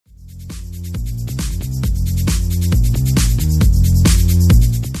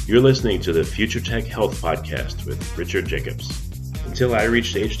You're listening to the Future Tech Health Podcast with Richard Jacobs. Until I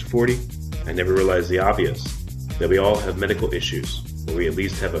reached age 40, I never realized the obvious, that we all have medical issues, or we at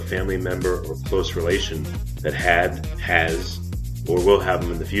least have a family member or close relation that had, has, or will have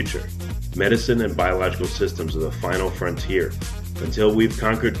them in the future. Medicine and biological systems are the final frontier. Until we've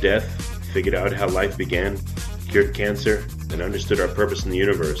conquered death, figured out how life began, cured cancer, and understood our purpose in the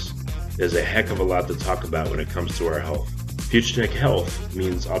universe, there's a heck of a lot to talk about when it comes to our health. Future Tech Health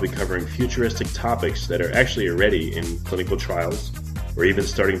means I'll be covering futuristic topics that are actually already in clinical trials, or even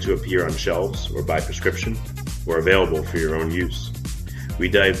starting to appear on shelves or by prescription, or available for your own use. We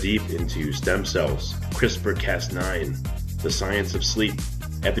dive deep into stem cells, CRISPR-Cas9, the science of sleep,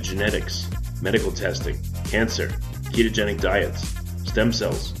 epigenetics, medical testing, cancer, ketogenic diets, stem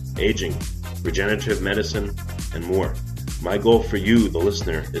cells, aging, regenerative medicine, and more. My goal for you, the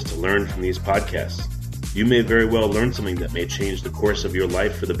listener, is to learn from these podcasts. You may very well learn something that may change the course of your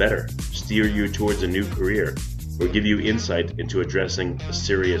life for the better, steer you towards a new career, or give you insight into addressing a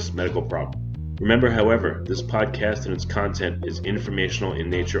serious medical problem. Remember, however, this podcast and its content is informational in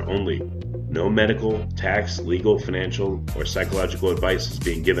nature only. No medical, tax, legal, financial, or psychological advice is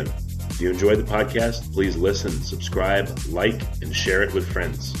being given. If you enjoy the podcast, please listen, subscribe, like, and share it with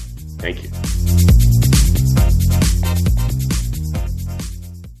friends. Thank you.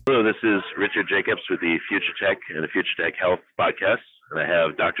 Hello, this is Richard Jacobs with the Future Tech and the Future Tech Health Podcast, and I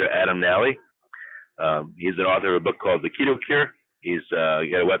have Dr. Adam Nally. He's an author of a book called The Keto Cure. He's got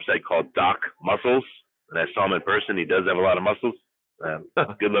a website called Doc Muscles, and I saw him in person. He does have a lot of muscles.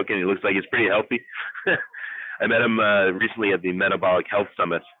 Good looking. He looks like he's pretty healthy. I met him recently at the Metabolic Health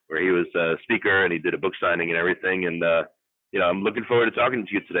Summit, where he was a speaker and he did a book signing and everything. And I'm looking forward to talking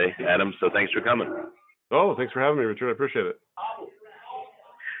to you today, Adam. So thanks for coming. Oh, thanks for having me, Richard. I appreciate it.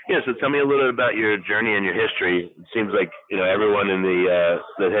 Yeah, so tell me a little bit about your journey and your history. It seems like everyone in the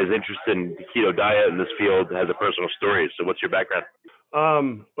that has interest in the keto diet in this field has a personal story. So what's your background?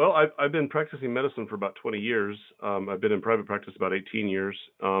 Well, I've been practicing medicine for about 20 years. I've been in private practice about 18 years.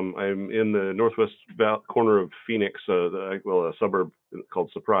 I'm in the northwest corner of Phoenix, a suburb called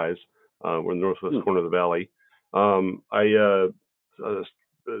Surprise. We're in the northwest corner of the valley. I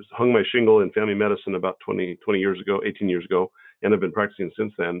hung my shingle in family medicine about 18 years ago, and I've been practicing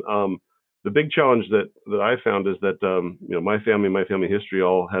since then. The big challenge that I found is that my family history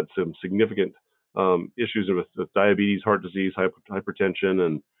all had some significant issues with diabetes, heart disease,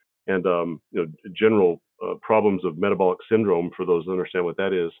 hypertension, and general problems of metabolic syndrome, for those that understand what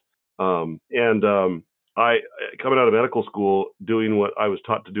that is. I coming out of medical school, doing what I was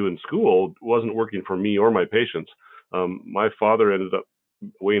taught to do in school wasn't working for me or my patients. My father ended up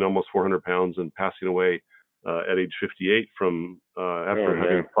weighing almost 400 pounds and passing away at age 58 from after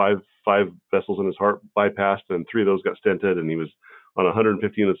having five vessels in his heart bypassed, and 3 of those got stented, and he was on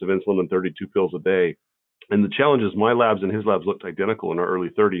 150 units of insulin and 32 pills a day. And the challenge is my labs and his labs looked identical in our early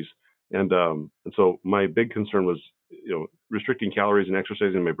 30s, and so my big concern was restricting calories and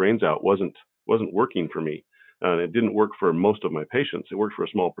exercising my brains out wasn't working for me. It didn't work for most of my patients. It worked for a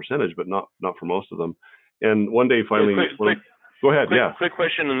small percentage, but not for most of them. And one day finally, go ahead. Quick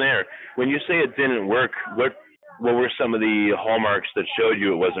question in there. When you say it didn't work, what were some of the hallmarks that showed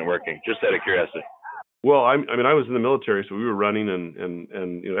you it wasn't working? Just out of curiosity. Well, I was in the military, so we were running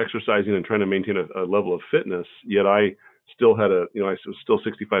and exercising and trying to maintain a level of fitness. Yet I still had I was still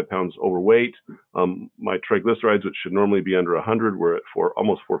 65 pounds overweight. My triglycerides, which should normally be under 100, were at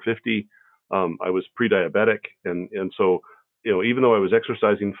almost 450. I was pre-diabetic, and so even though I was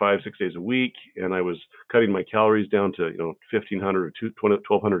exercising 5-6 days a week, and I was cutting my calories down to 1,500 or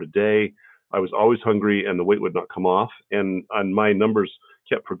 1,200 a day, I was always hungry, and the weight would not come off, and my numbers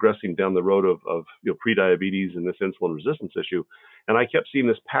kept progressing down the road of pre-diabetes and this insulin resistance issue. And I kept seeing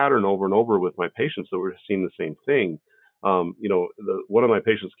this pattern over and over with my patients that were seeing the same thing. One of my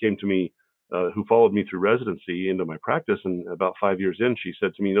patients came to me who followed me through residency into my practice, and about 5 years in, she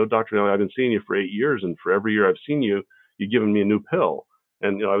said to me, Dr. Nally, I've been seeing you for 8 years, and for every year I've seen you, you've given me a new pill.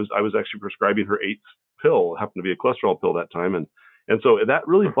 And I was actually prescribing her 8th pill. It happened to be a cholesterol pill that time, and so that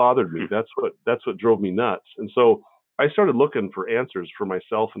really bothered me. That's what drove me nuts. And so I started looking for answers for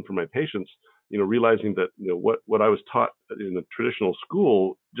myself and for my patients, realizing that what I was taught in the traditional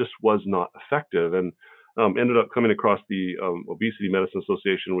school just was not effective, and ended up coming across the Obesity Medicine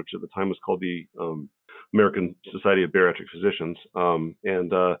Association, which at the time was called the American Society of Bariatric Physicians,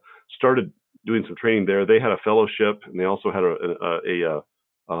 and started doing some training there. They had a fellowship, and they also had a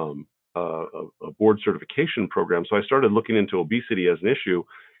board certification program. So I started looking into obesity as an issue,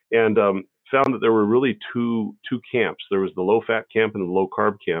 and found that there were really two camps. There was the low fat camp and the low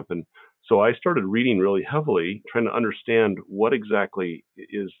carb camp. And So I started reading really heavily, trying to understand what exactly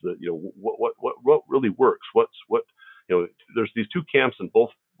is the, what really works. There's these two camps, and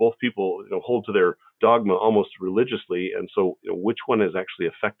both people, hold to their dogma almost religiously. And so, which one is actually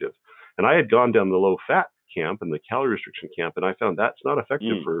effective? And I had gone down the low fat camp and the calorie restriction camp, and I found that's not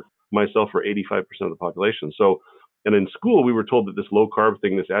effective for myself or 85% of the population. So, and in school, we were told that this low carb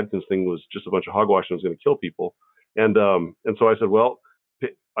thing, this Atkins thing, was just a bunch of hogwash and was going to kill people. And so I said, well,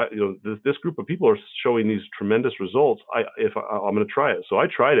 this group of people are showing these tremendous results. I'm going to try it. So I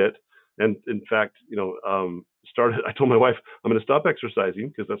tried it, and in fact, I told my wife I'm going to stop exercising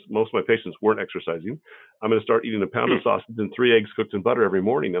because that's most of my patients weren't exercising. I'm going to start eating a pound of sausage and 3 eggs cooked in butter every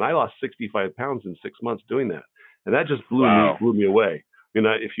morning, and I lost 65 pounds in 6 months doing that, and that just blew me away. When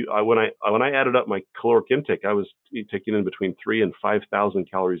I added up my caloric intake, I was taking in between 3,000 and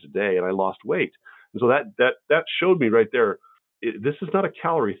 5,000 calories a day, and I lost weight. And so that showed me right there, this is not a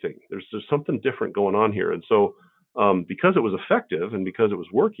calorie thing. There's something different going on here. And so because it was effective and because it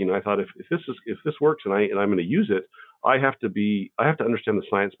was working, I thought if this works and I'm going to use it, I have to understand the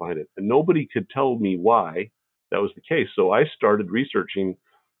science behind it. And nobody could tell me why that was the case. So I started researching,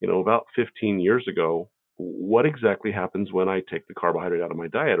 about 15 years ago, what exactly happens when I take the carbohydrate out of my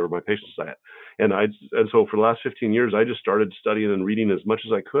diet or my patient's diet. And so for the last 15 years, I just started studying and reading as much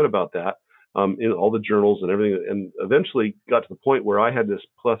as I could about that. In all the journals and everything, and eventually got to the point where I had this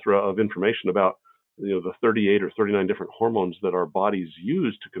plethora of information about, the 38 or 39 different hormones that our bodies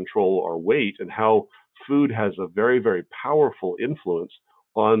use to control our weight, and how food has a very, very powerful influence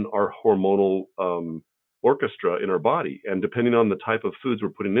on our hormonal orchestra in our body. And depending on the type of foods we're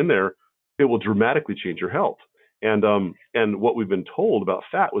putting in there, it will dramatically change your health. And what we've been told about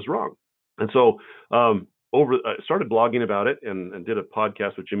fat was wrong. And so I started blogging about it and did a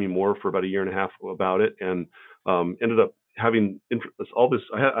podcast with Jimmy Moore for about a year and a half about it, and ended up having all this.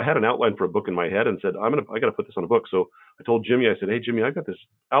 I had an outline for a book in my head and said, I got to put this on a book. So I told Jimmy, I said, hey, Jimmy, I've got this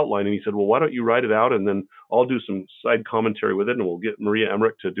outline. And he said, well, why don't you write it out, and then I'll do some side commentary with it, and we'll get Maria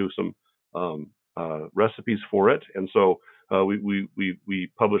Emmerich to do some recipes for it. And so we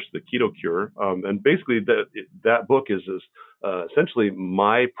published The Keto Cure, and basically that book is essentially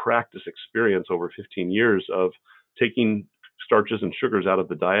my practice experience over 15 years of taking starches and sugars out of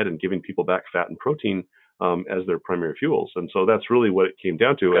the diet and giving people back fat and protein as their primary fuels. And so that's really what it came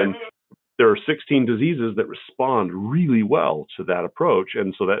down to. And there are 16 diseases that respond really well to that approach,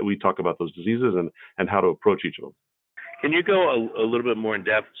 and so that we talk about those diseases and how to approach each of them. Can you go a little bit more in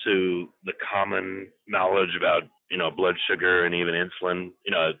depth to the common knowledge about, blood sugar and even insulin?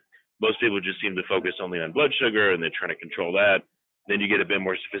 Most people just seem to focus only on blood sugar and they're trying to control that. Then you get a bit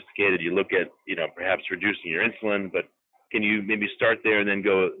more sophisticated. You look at, perhaps reducing your insulin, but can you maybe start there and then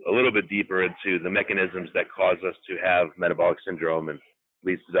go a little bit deeper into the mechanisms that cause us to have metabolic syndrome and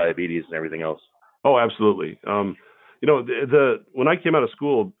leads to diabetes and everything else? Oh, absolutely. When I came out of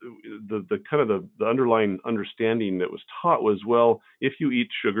school, the underlying understanding that was taught was, well, if you eat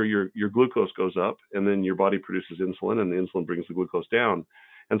sugar, your glucose goes up, and then your body produces insulin, and the insulin brings the glucose down.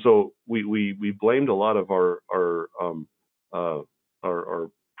 And so we blamed a lot of our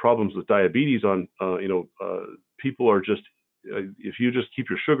problems with diabetes on people are just if you just keep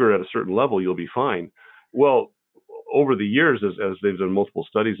your sugar at a certain level, you'll be fine. Well, over the years, as they've done multiple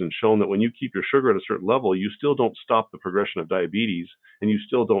studies and shown that when you keep your sugar at a certain level, you still don't stop the progression of diabetes, and you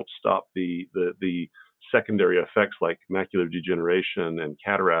still don't stop the secondary effects like macular degeneration and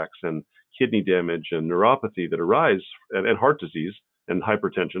cataracts and kidney damage and neuropathy that arise, and heart disease and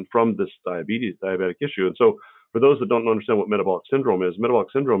hypertension from this diabetic issue. And so for those that don't understand what metabolic syndrome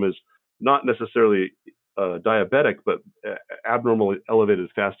is not necessarily diabetic, but abnormally elevated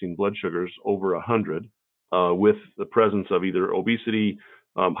fasting blood sugars over 100. With the presence of either obesity,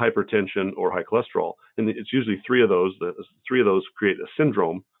 hypertension, or high cholesterol. And it's usually three of those. The three of those create a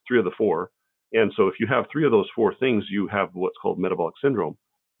syndrome, 3 of the 4. And so if you have 3 of those 4 things, you have what's called metabolic syndrome.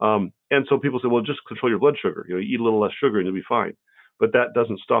 And so people say, well, just control your blood sugar. Eat a little less sugar and you'll be fine. But that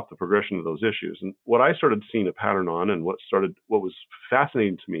doesn't stop the progression of those issues. And what I started seeing a pattern on, and what was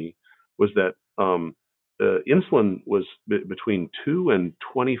fascinating to me, was that insulin was between 2 and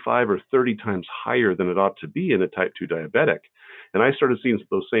 25 or 30 times higher than it ought to be in a type 2 diabetic. And I started seeing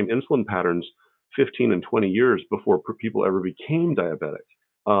those same insulin patterns 15 and 20 years before people ever became diabetic.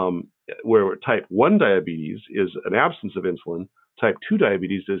 Where type 1 diabetes is an absence of insulin, type 2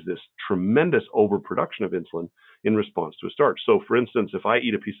 diabetes is this tremendous overproduction of insulin in response to a starch. So for instance, if I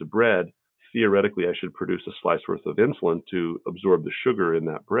eat a piece of bread, theoretically, I should produce a slice worth of insulin to absorb the sugar in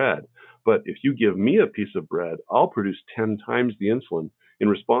that bread. But if you give me a piece of bread, I'll produce 10 times the insulin in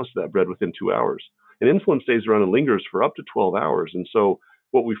response to that bread within 2 hours. And insulin stays around and lingers for up to 12 hours. And so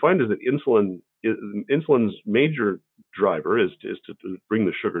what we find is that insulin's major driver is to bring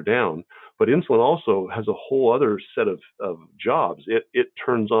the sugar down, but insulin also has a whole other set of jobs. It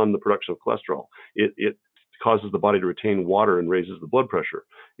turns on the production of cholesterol. It causes the body to retain water and raises the blood pressure.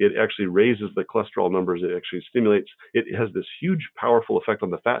 It actually raises the cholesterol numbers. It actually stimulates. It has this huge, powerful effect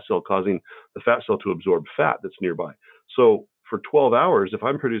on the fat cell, causing the fat cell to absorb fat that's nearby. So for 12 hours, if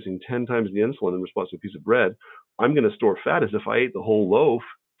I'm producing 10 times the insulin in response to a piece of bread, I'm going to store fat as if I ate the whole loaf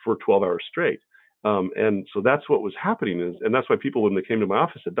for 12 hours straight. And so that's what was happening. And that's why people, when they came to my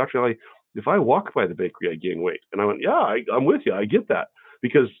office, said, Dr. Ali, if I walk by the bakery, I gain weight. And I went, yeah, I'm with you. I get that.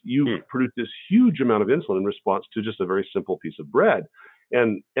 Because you produce this huge amount of insulin in response to just a very simple piece of bread.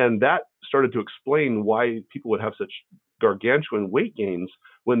 And that started to explain why people would have such gargantuan weight gains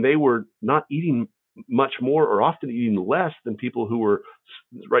when they were not eating much more or often eating less than people who were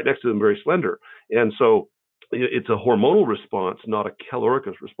right next to them very slender. And so it's a hormonal response, not a caloric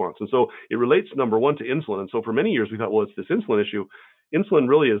response. And so it relates, number one, to insulin. And so for many years, we thought, well, it's this insulin issue. Insulin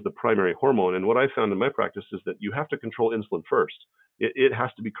really is the primary hormone. And what I found in my practice is that you have to control insulin first. It has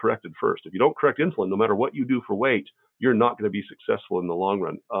to be corrected first. If you don't correct insulin, no matter what you do for weight, you're not going to be successful in the long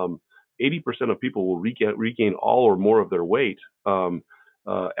run. 80% of people will regain all or more of their weight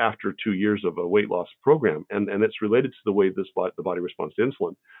after 2 years of a weight loss program. And it's related to the way the body responds to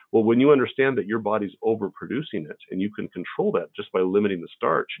insulin. Well, when you understand that your body's overproducing it and you can control that just by limiting the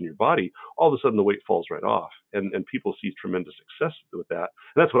starch in your body, all of a sudden the weight falls right off. And people see tremendous success with that.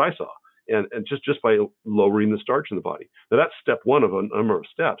 And that's what I saw. And just by lowering the starch in the body. Now that's step one of a number of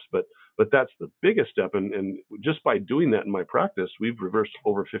steps, but that's the biggest step. And just by doing that in my practice, we've reversed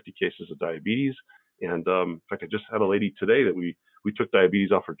over 50 cases of diabetes. And in fact, I just had a lady today that we took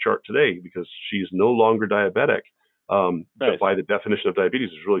diabetes off her chart today because she's no longer diabetic. Nice. By the definition of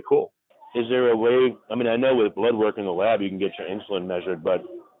diabetes is really cool. Is there a way, I mean, I know with blood work in the lab, you can get your insulin measured, but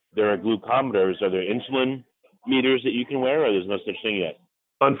there are glucometers. Are there insulin meters that you can wear, or there's no such thing yet?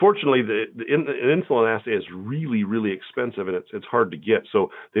 Unfortunately, an insulin assay is really, really expensive, and it's hard to get. So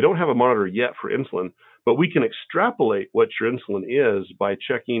they don't have a monitor yet for insulin, but we can extrapolate what your insulin is by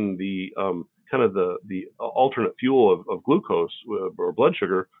checking the kind of the alternate fuel of glucose or blood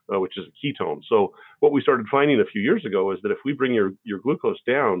sugar, which is a ketone. So what we started finding a few years ago is that if we bring your glucose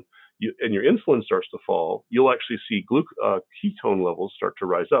down and your insulin starts to fall, you'll actually see ketone levels start to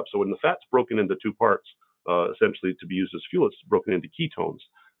rise up. So when the fat's broken into two parts, essentially to be used as fuel, it's broken into ketones,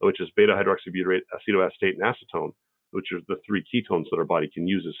 which is beta hydroxybutyrate, acetoacetate, and acetone, which are the three ketones that our body can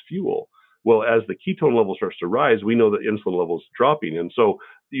use as fuel. Well, as the ketone level starts to rise, we know that insulin levels dropping. And so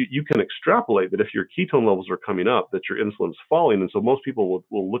you can extrapolate that if your ketone levels are coming up, that your insulin's falling. And so most people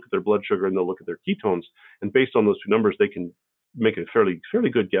will look at their blood sugar and they'll look at their ketones. And based on those two numbers, they can make a fairly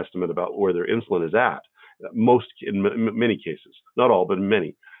good guesstimate about where their insulin is at. In many cases, not all, but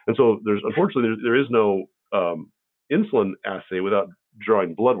many. And so unfortunately there is no insulin assay without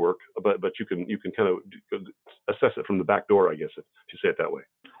drawing blood work, but you can kind of assess it from the back door, I guess, if you say it that way.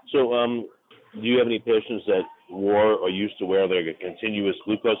 So do you have any patients that wore or used to wear like a continuous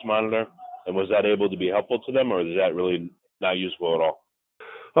glucose monitor, and was that able to be helpful to them, or is that really not useful at all?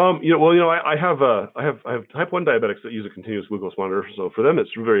 I have type 1 diabetics that use a continuous glucose monitor. So for them, it's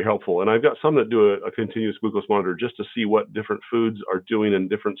very helpful. And I've got some that do a continuous glucose monitor just to see what different foods are doing in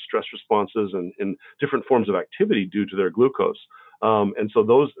different stress responses and different forms of activity due to their glucose. And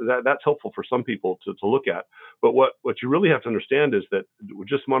so that's helpful for some people to look at. But what you really have to understand is that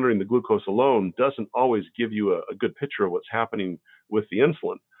just monitoring the glucose alone doesn't always give you a good picture of what's happening with the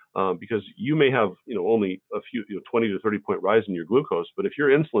insulin. Because you may have, only a few, 20 to 30 point rise in your glucose, but if your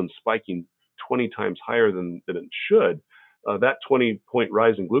insulin's spiking 20 times higher than it should, that 20 point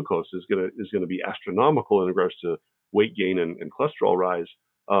rise in glucose is going to be astronomical in regards to weight gain and cholesterol rise.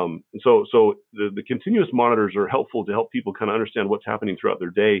 And so the continuous monitors are helpful to help people kind of understand what's happening throughout their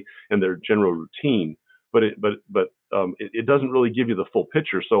day and their general routine. But it doesn't really give you the full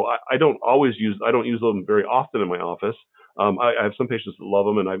picture. So I don't use them very often in my office. I have some patients that love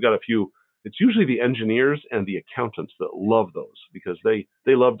them, and I've got a few. It's usually the engineers and the accountants that love those because they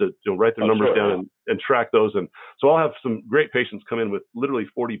love to write their numbers down and track those. And so I'll have some great patients come in with literally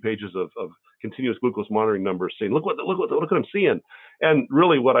 40 pages of continuous glucose monitoring numbers, saying, look what I'm seeing. And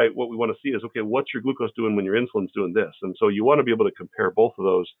really, what we want to see is, okay, what's your glucose doing when your insulin's doing this? And so you want to be able to compare both of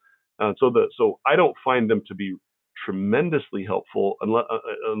those. So I don't find them to be tremendously helpful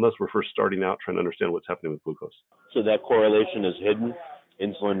unless we're first starting out trying to understand what's happening with glucose. So that correlation is hidden,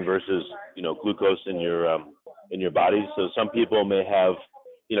 insulin versus glucose in your body. So some people may have,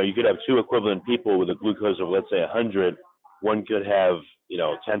 you could have two equivalent people with a glucose of, let's say, 100. One could have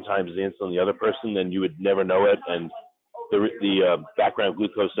 10 times the insulin the other person, then you would never know it, and the background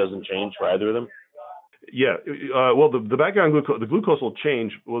glucose doesn't change for either of them? Yeah. Well, the background glucose, the glucose will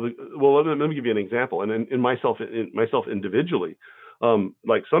change. Well, let me give you an example. And in myself individually,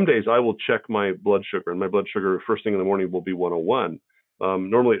 like some days I will check my blood sugar, and my blood sugar first thing in the morning will be 101.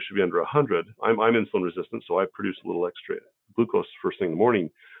 Normally it should be under 100. I'm insulin resistant, so I produce a little extra glucose first thing in the morning,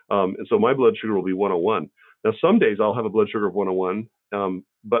 and so my blood sugar will be 101. Now some days I'll have a blood sugar of 101,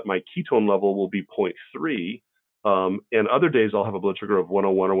 but my ketone level will be 0.3. And other days I'll have a blood sugar of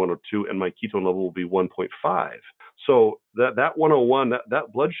 101 or 102, and my ketone level will be 1.5. So that 101,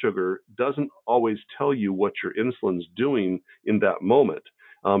 that blood sugar doesn't always tell you what your insulin's doing in that moment.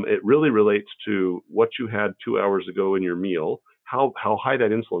 It really relates to what you had 2 hours ago in your meal, how high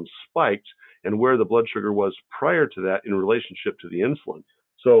that insulin spiked, and where the blood sugar was prior to that in relationship to the insulin.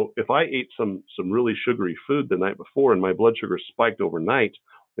 So if I ate some really sugary food the night before and my blood sugar spiked overnight,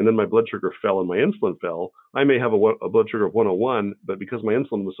 and then my blood sugar fell and my insulin fell, I may have a blood sugar of 101, but because my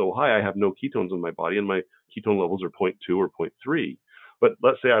insulin was so high, I have no ketones in my body, and my ketone levels are 0.2 or 0.3. But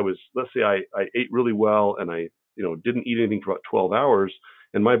let's say I ate really well and I didn't eat anything for about 12 hours,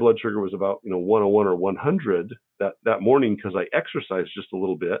 and my blood sugar was about 101 or 100 that morning because I exercised just a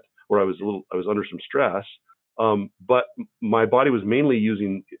little bit, or I was under some stress. But my body was mainly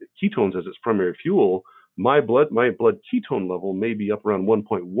using ketones as its primary fuel. My blood ketone level may be up around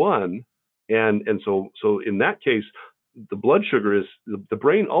 1.1, and so in that case, the blood sugar is the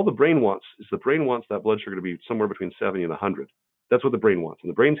brain. All the brain wants is that blood sugar to be somewhere between 70 and 100. That's what the brain wants, and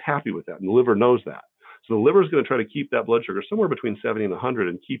the brain's happy with that, and the liver knows that. So the liver is going to try to keep that blood sugar somewhere between 70 and 100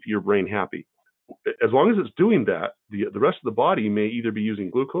 and keep your brain happy. As long as it's doing that, the rest of the body may either be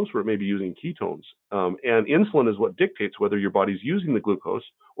using glucose or it may be using ketones. And insulin is what dictates whether your body's using the glucose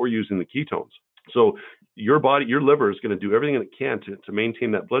or using the ketones. So your liver is going to do everything it can to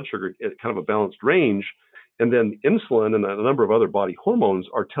maintain that blood sugar at kind of a balanced range. And then insulin and a number of other body hormones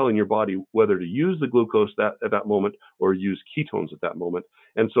are telling your body whether to use the glucose at that moment or use ketones at that moment.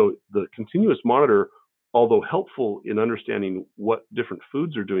 And so the continuous monitor, although helpful in understanding what different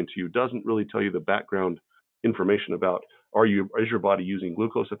foods are doing to you, doesn't really tell you the background information about is your body using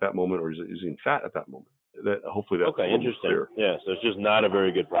glucose at that moment or is it using fat at that moment. Hopefully that's okay. Interesting. Clear. Yeah, so it's just not a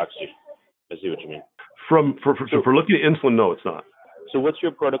very good proxy. I see what you mean. For looking at insulin, no, it's not. So what's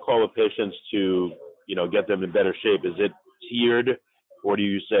your protocol with patients to get them in better shape? Is it tiered, or do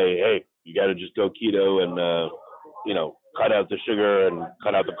you say, hey, you got to just go keto and cut out the sugar and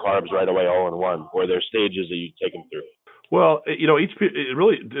cut out the carbs right away all in one, or are there stages that you take them through? Well, it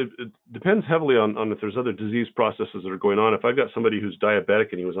really depends heavily on if there's other disease processes that are going on. If I've got somebody who's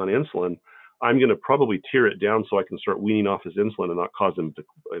diabetic and he was on insulin, I'm going to probably tier it down so I can start weaning off his insulin and not cause him to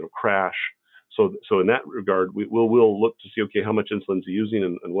crash. So in that regard, we'll look to see, okay, how much insulin is he using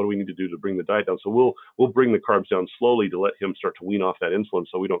and what do we need to do to bring the diet down. So we'll bring the carbs down slowly to let him start to wean off that insulin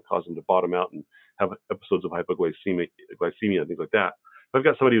so we don't cause him to bottom out and have episodes of hypoglycemia and things like that. If I've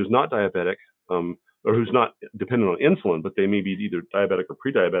got somebody who's not diabetic or who's not dependent on insulin, but they may be either diabetic or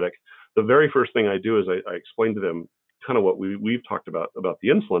pre-diabetic, the very first thing I do is I explain to them kind of what we've talked about the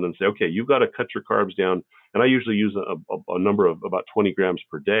insulin and say, okay, you've got to cut your carbs down. And I usually use a number of about 20 grams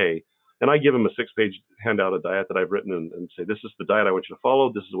per day. And I give them a 6-page handout, a diet that I've written, and say, this is the diet I want you to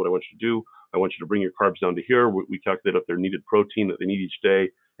follow. This is what I want you to do. I want you to bring your carbs down to here. We calculate up their needed protein that they need each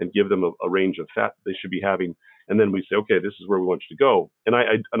day and give them a range of fat they should be having. And then we say, okay, this is where we want you to go. And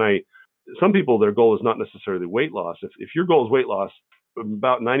some people, their goal is not necessarily weight loss. If your goal is weight loss,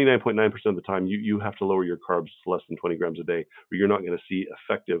 about 99.9% of the time, you have to lower your carbs to less than 20 grams a day, or you're not going to see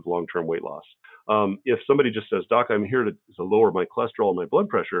effective long-term weight loss. If somebody just says, Doc, I'm here to lower my cholesterol and my blood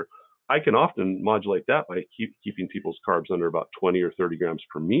pressure, I can often modulate that by keeping people's carbs under about 20 or 30 grams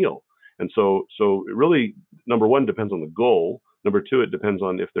per meal. And so it really, number one, depends on the goal. Number two, it depends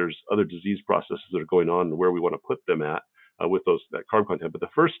on if there's other disease processes that are going on and where we want to put them at with that carb content. But the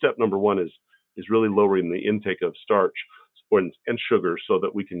first step, number one, is really lowering the intake of starch and sugar so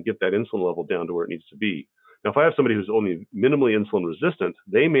that we can get that insulin level down to where it needs to be. Now, if I have somebody who's only minimally insulin resistant,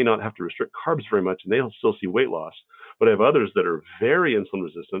 they may not have to restrict carbs very much and they'll still see weight loss. But I have others that are very insulin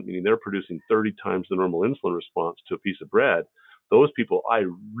resistant, meaning they're producing 30 times the normal insulin response to a piece of bread. Those people, I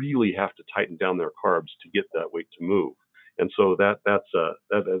really have to tighten down their carbs to get that weight to move. And so that's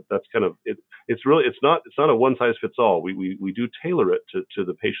kind of it. It's not a one size fits all. We do tailor it to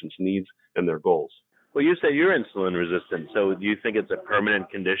the patient's needs and their goals. Well, you say you're insulin resistant, so do you think it's a permanent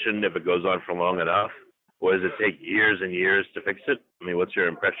condition if it goes on for long enough? Or does it take years and years to fix it? I mean, what's your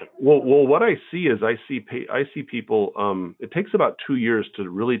impression? Well, what I see is I see people. It takes about 2 years to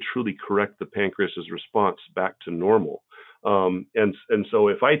really truly correct the pancreas's response back to normal. And so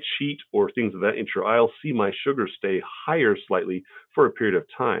if I cheat or things of that nature, I'll see my sugar stay higher slightly for a period of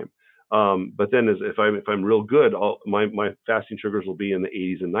time. But then if I'm real good, my fasting sugars will be in the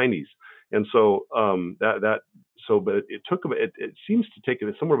 80s and 90s. And so but it seems to take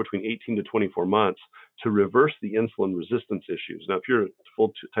somewhere between 18 to 24 months to reverse the insulin resistance issues. Now, if you're a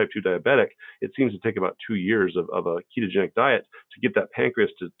full type 2 diabetic, it seems to take about 2 years of a ketogenic diet to get that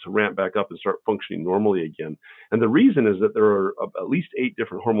pancreas to ramp back up and start functioning normally again. And the reason is that there are at least 8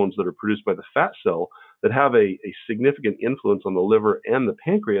 different hormones that are produced by the fat cell that have a significant influence on the liver and the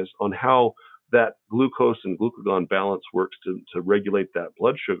pancreas on how that glucose and glucagon balance works to regulate that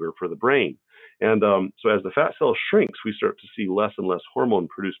blood sugar for the brain. And so as the fat cell shrinks, we start to see less and less hormone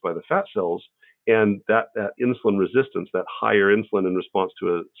produced by the fat cells. And that insulin resistance, that higher insulin in response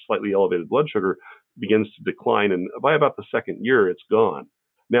to a slightly elevated blood sugar, begins to decline. And by about the second year, it's gone.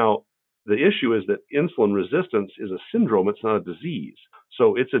 Now, the issue is that insulin resistance is a syndrome. It's not a disease.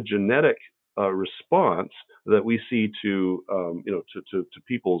 So it's a genetic response that we see to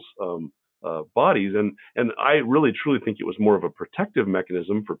people's bodies. And I really truly think it was more of a protective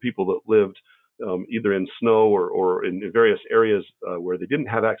mechanism for people that lived either in snow or in various areas where they didn't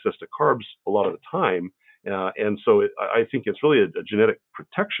have access to carbs a lot of the time. And so I think it's really a genetic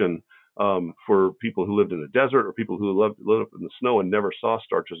protection for people who lived in the desert or people who lived in the snow and never saw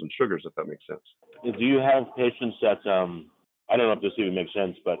starches and sugars, if that makes sense. Do you have patients that, I don't know if this even makes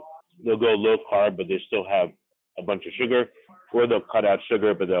sense, but they'll go low carb, but they still have a bunch of sugar, or they'll cut out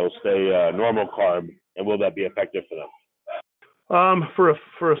sugar, but they'll stay normal carb, and will that be effective for them?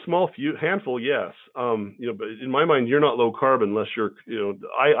 For a small handful, yes. But in my mind, you're not low carb unless you're,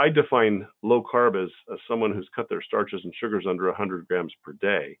 I define low carb as someone who's cut their starches and sugars under 100 grams per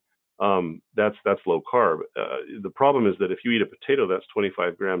day. That's low carb. The problem is that if you eat a potato, that's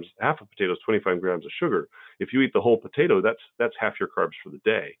 25 grams. Half a potato is 25 grams of sugar. If you eat the whole potato, that's half your carbs for the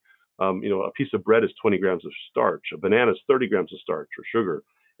day. A piece of bread is 20 grams of starch. A banana is 30 grams of starch or sugar.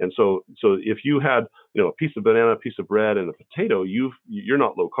 And so if you had, a piece of banana, a piece of bread, and a potato, you're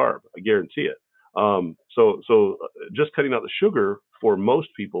not low carb. I guarantee it. So just cutting out the sugar for most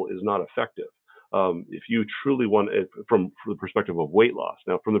people is not effective. If you truly want it from the perspective of weight loss.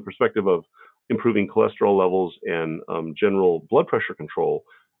 Now, from the perspective of improving cholesterol levels and general blood pressure control,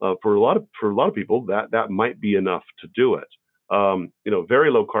 for a lot of people, that might be enough to do it.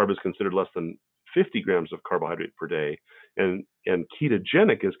 Very low carb is considered less than 50 grams of carbohydrate per day, and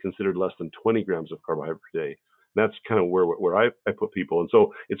ketogenic is considered less than 20 grams of carbohydrate per day. And that's kind of where I put people. And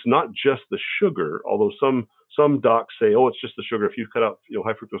so it's not just the sugar, although some docs say, oh, it's just the sugar. If you cut out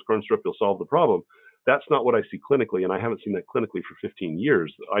high fructose corn syrup, you'll solve the problem. That's not what I see clinically, and I haven't seen that clinically for 15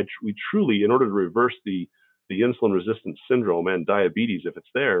 years. We truly, in order to reverse the insulin resistance syndrome and diabetes, if it's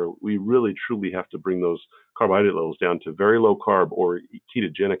there, we really truly have to bring those carbohydrate levels down to very low carb or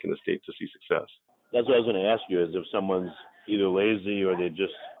ketogenic in a state to see success. That's what I was going to ask you, is if someone's either lazy or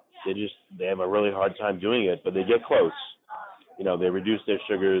they have a really hard time doing it, but they get close. They reduce their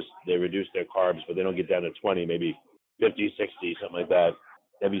sugars, they reduce their carbs, but they don't get down to 20, maybe 50, 60, something like that.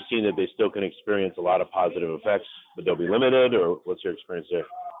 Have you seen that they still can experience a lot of positive effects, but they'll be limited, or what's your experience there?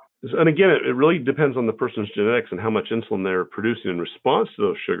 And again, it really depends on the person's genetics and how much insulin they're producing in response to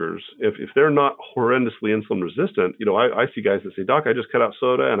those sugars. If they're not horrendously insulin resistant, I see guys that say, Doc, I just cut out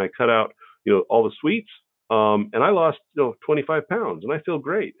soda and I cut out, all the sweets, and I lost, 25 pounds and I feel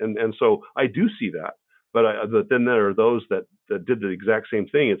great. And so I do see that. But then there are those that did the exact same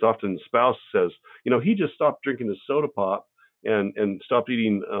thing. It's often the spouse says, he just stopped drinking his soda pop and stopped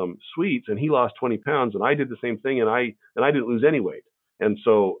eating sweets, and he lost 20 pounds, and I did the same thing, and I didn't lose any weight. And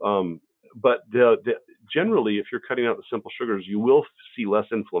so, but generally, if you're cutting out the simple sugars, you will see less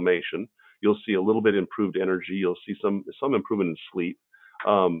inflammation. You'll see a little bit improved energy. You'll see some improvement in sleep.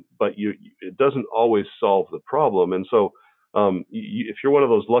 But it doesn't always solve the problem. And so, if you're one of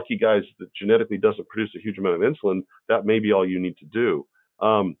those lucky guys that genetically doesn't produce a huge amount of insulin, that may be all you need to do.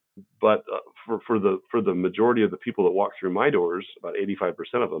 But for the majority of the people that walk through my doors, about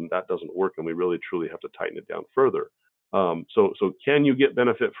 85% of them, that doesn't work, and we really truly have to tighten it down further. So can you get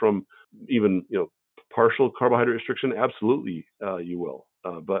benefit from even partial carbohydrate restriction? Absolutely, you will.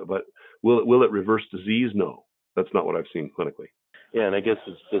 But will it reverse disease? No, that's not what I've seen clinically. Yeah, and I guess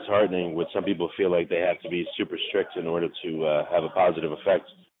it's disheartening when some people feel like they have to be super strict in order to have a positive effect,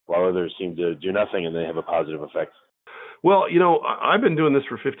 while others seem to do nothing and they have a positive effect. Well, I've been doing this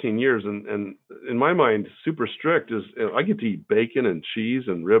for 15 years, and in my mind, super strict is I get to eat bacon and cheese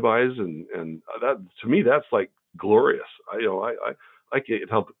and ribeyes, and that, to me, that's like glorious. I can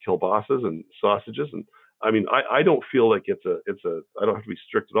help kill kielbasa's and sausages, and I mean, I don't feel like I don't have to be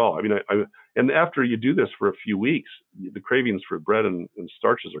strict at all. I mean, and after you do this for a few weeks, the cravings for bread and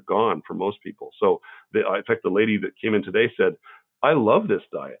starches are gone for most people. So in fact, the lady that came in today said, I love this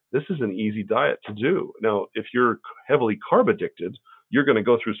diet. This is an easy diet to do. Now, if you're heavily carb addicted, you're going to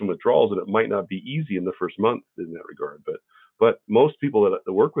go through some withdrawals, and it might not be easy in the first month in that regard. But most people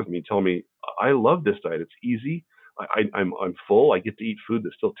that work with me tell me, I love this diet. It's easy. I'm full. I get to eat food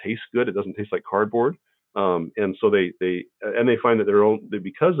that still tastes good. It doesn't taste like cardboard. And so they find that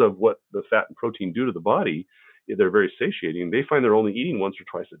because of what the fat and protein do to the body, they're very satiating. They find they're only eating once or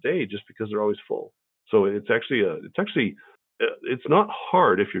twice a day just because they're always full. So it's not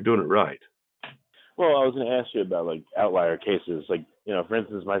hard if you're doing it right. Well, I was going to ask you about like outlier cases. Like, for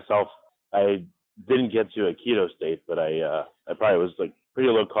instance, myself, I didn't get to a keto state, but I probably was like pretty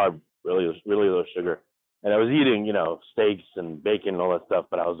low carb, really low sugar. And I was eating, steaks and bacon and all that stuff,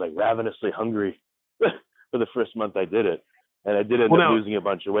 but I was like ravenously hungry for the first month I did it. And I did end up losing a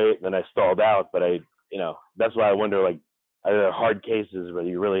bunch of weight, and then I stalled out. But that's why I wonder, like, are there hard cases where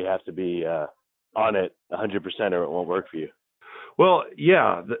you really have to be on it 100% or it won't work for you? Well,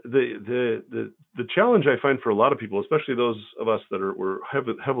 yeah, the challenge I find for a lot of people, especially those of us that were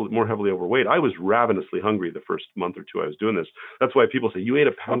more heavily overweight, I was ravenously hungry the first month or two I was doing this. That's why people say, you ate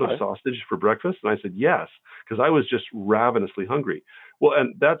a pound of sausage for breakfast? And I said, yes, because I was just ravenously hungry. Well,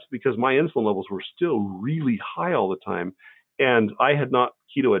 and that's because my insulin levels were still really high all the time, and I had not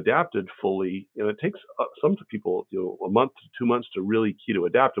keto adapted fully. It takes some people, a month to 2 months to really keto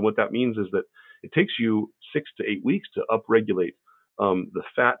adapt. And what that means is that it takes you 6 to 8 weeks to upregulate the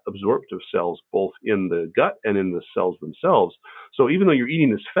fat absorptive cells, both in the gut and in the cells themselves. So even though you're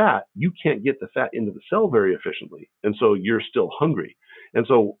eating this fat, you can't get the fat into the cell very efficiently. And so you're still hungry. And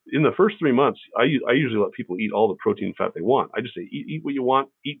so in the first 3 months, I usually let people eat all the protein and fat they want. I just say, eat what you want,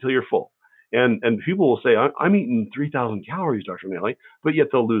 eat till you're full. And people will say, I'm eating 3,000 calories, Dr. O'Malley, but yet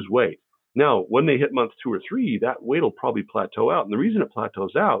they'll lose weight. Now, when they hit month 2 or 3, that weight will probably plateau out. And the reason it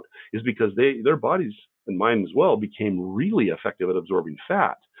plateaus out is because their bodies, and mine as well, became really effective at absorbing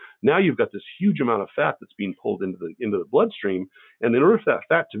fat. Now you've got this huge amount of fat that's being pulled into the bloodstream, and in order for that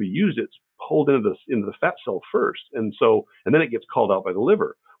fat to be used, it's pulled into the fat cell first, and then it gets called out by the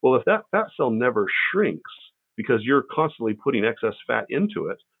liver. Well, if that fat cell never shrinks, because you're constantly putting excess fat into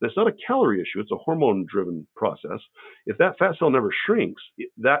it, and it's not a calorie issue, it's a hormone-driven process. If that fat cell never shrinks,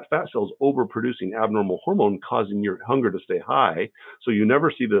 that fat cell is overproducing abnormal hormone, causing your hunger to stay high. So you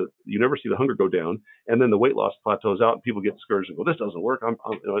never see the hunger go down, and then the weight loss plateaus out, and people get discouraged and go, "This doesn't work.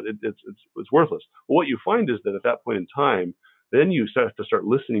 It's worthless." Well, what you find is that at that point in time, then you have to start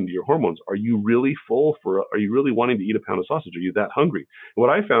listening to your hormones. Are you really full? Are you really wanting to eat a pound of sausage? Are you that hungry? And what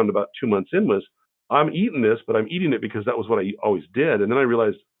I found about 2 months in was, I'm eating this, but I'm eating it because that was what I always did. And then I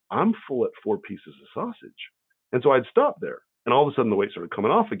realized I'm full at 4 pieces of sausage. And so I'd stop there. And all of a sudden the weight started coming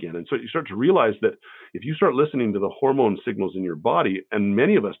off again. And so you start to realize that if you start listening to the hormone signals in your body, and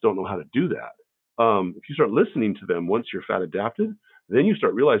many of us don't know how to do that, if you start listening to them once you're fat adapted, then you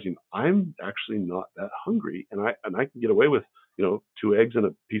start realizing I'm actually not that hungry, and I can get away with 2 eggs and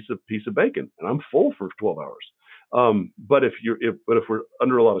a piece of bacon, and I'm full for 12 hours. But if we're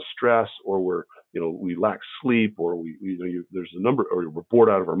under a lot of stress, or we lack sleep, or there's a number, or we're bored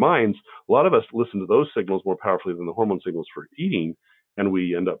out of our minds, a lot of us listen to those signals more powerfully than the hormone signals for eating, and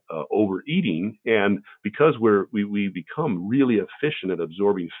we end up overeating. And because we become really efficient at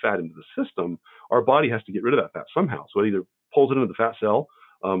absorbing fat into the system, our body has to get rid of that fat somehow. So it either pulls it into the fat cell,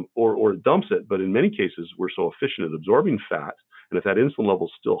 or it dumps it. But in many cases, we're so efficient at absorbing fat, and if that insulin level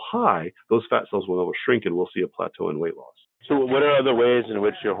is still high, those fat cells will never shrink, and we'll see a plateau in weight loss. So what are other ways in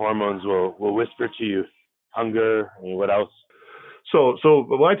which your hormones will whisper to you? Hunger, and what else? So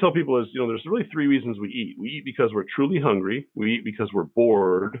what I tell people is, there's really 3 reasons we eat. We eat because we're truly hungry. We eat because we're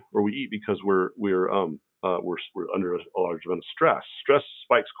bored, or we eat because we're under a large amount of stress. Stress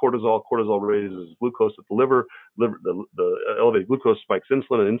spikes cortisol. Cortisol raises glucose at the liver. The elevated glucose spikes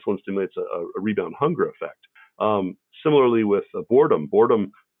insulin, and insulin stimulates a rebound hunger effect. Similarly with boredom.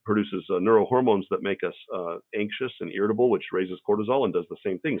 Boredom produces neurohormones that make us anxious and irritable, which raises cortisol and does the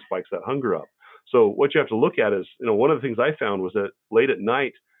same thing, spikes that hunger up. So what you have to look at is, one of the things I found was that late at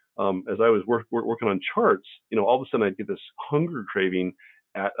night, as I was working on charts, all of a sudden I'd get this hunger craving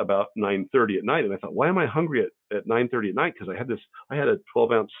at about 9:30 at night, and I thought, why am I hungry at 9:30 at night? Because I had a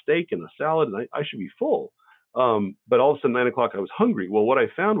 12-ounce steak and a salad, and I should be full. But all of a sudden, 9 o'clock, I was hungry. Well, what I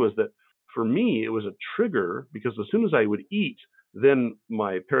found was that for me, it was a trigger, because as soon as I would eat, then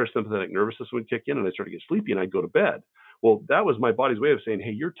my parasympathetic nervous system would kick in, and I started to get sleepy, and I'd go to bed. Well, that was my body's way of saying,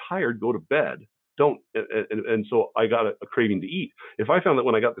 hey, you're tired, go to bed. don't. And so I got a craving to eat. If I found that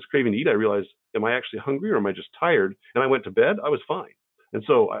when I got this craving to eat, I realized, am I actually hungry or am I just tired? And I went to bed, I was fine. And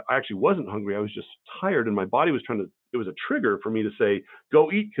so I actually wasn't hungry. I was just tired, and my body was it was a trigger for me to say,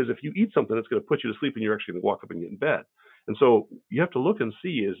 go eat, because if you eat something, it's going to put you to sleep and you're actually going to walk up and get in bed. And so you have to look and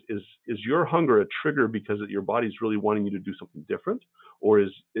see, is your hunger a trigger because your body's really wanting you to do something different? Or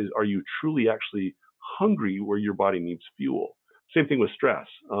are you truly actually hungry where your body needs fuel? Same thing with stress.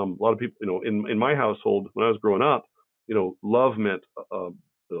 A lot of people, in my household, when I was growing up, love meant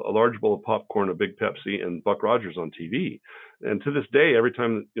a large bowl of popcorn, a big Pepsi, and Buck Rogers on TV. And to this day, every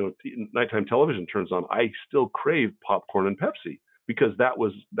time nighttime television turns on, I still crave popcorn and Pepsi, because that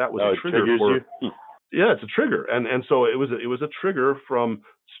was a trigger for you. Yeah, it's a trigger. And so it was a trigger from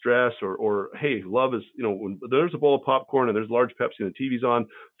stress or hey, love is, when there's a bowl of popcorn and there's large Pepsi and the TV's on,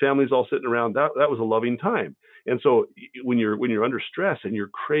 family's all sitting around, that was a loving time. And so when you're under stress and you're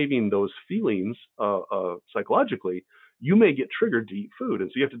craving those feelings psychologically, you may get triggered to eat food. And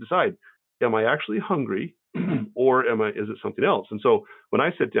so you have to decide, am I actually hungry or is it something else? And so when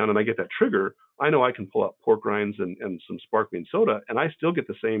I sit down and I get that trigger, I know I can pull out pork rinds and some sparkling soda, and I still get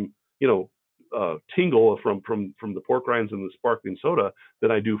the same, tingle from the pork rinds and the sparkling soda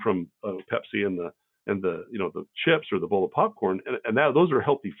that I do from Pepsi and the chips or the bowl of popcorn. And those are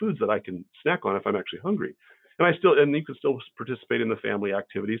healthy foods that I can snack on if I'm actually hungry. And you can still participate in the family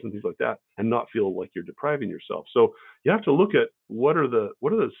activities and things like that and not feel like you're depriving yourself. So you have to look at what are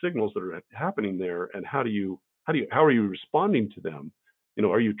the signals that are happening there, and how are you responding to them?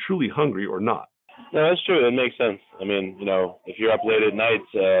 Are you truly hungry or not? No, that's true. It makes sense. I mean, if you're up late at night,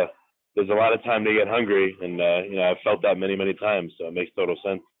 there's a lot of time to get hungry, and I've felt that many, many times. So it makes total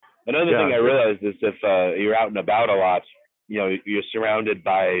sense. Another thing I realized is if you're out and about a lot, you're surrounded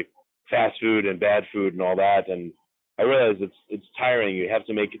by fast food and bad food and all that, and I realize it's tiring. You have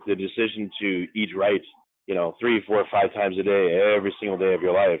to make the decision to eat right, 3, 4, 5 times a day, every single day of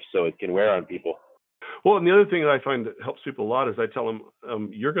your life, so it can wear on people. Well, and the other thing that I find that helps people a lot is I tell them,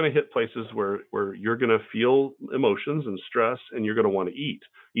 you're going to hit places where you're going to feel emotions and stress, and you're going to want to eat,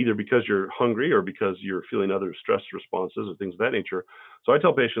 either because you're hungry or because you're feeling other stress responses or things of that nature. So I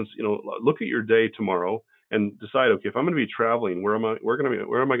tell patients, look at your day tomorrow and decide, okay, if I'm going to be traveling, where am I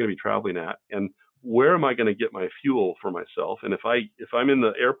going to be traveling at, and where am I going to get my fuel for myself? And if I'm in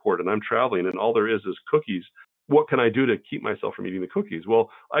the airport and I'm traveling and all there is cookies, what can I do to keep myself from eating the cookies? Well,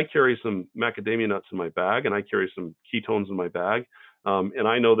 I carry some macadamia nuts in my bag, and I carry some ketones in my bag. And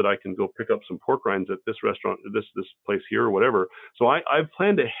I know that I can go pick up some pork rinds at this restaurant, this place here, or whatever. So I've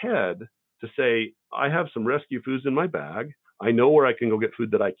planned ahead to say, I have some rescue foods in my bag. I know where I can go get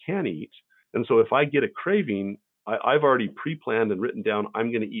food that I can eat. And so if I get a craving, I've already pre-planned and written down,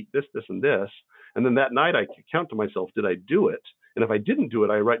 I'm going to eat this, this, and this. And then that night I can count to myself, did I do it? And if I didn't do it,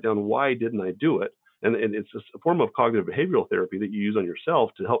 I write down, why didn't I do it? And it's a form of cognitive behavioral therapy that you use on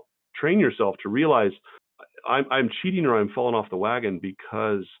yourself to help train yourself to realize I'm cheating or I'm falling off the wagon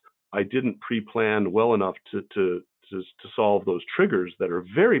because I didn't pre-plan well enough to solve those triggers that are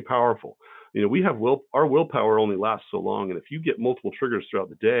very powerful. We have our willpower only lasts so long, and if you get multiple triggers throughout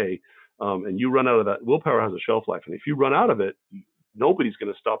the day, and you run out of that, willpower has a shelf life, and if you run out of it, nobody's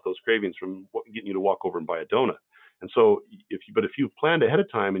going to stop those cravings from getting you to walk over and buy a donut. And so if you've planned ahead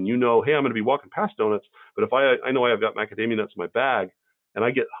of time and hey, I'm going to be walking past donuts, but if I know I've got macadamia nuts in my bag and I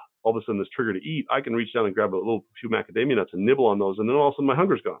get all of a sudden this trigger to eat, I can reach down and grab a few macadamia nuts and nibble on those, and then all of a sudden my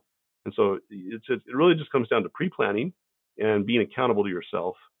hunger's gone. And so it really just comes down to pre-planning and being accountable to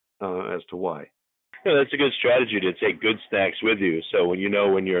yourself as to why. Yeah, that's a good strategy to take good snacks with you. So when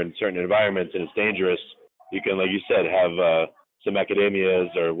you're in certain environments and it's dangerous, you can, like you said, have some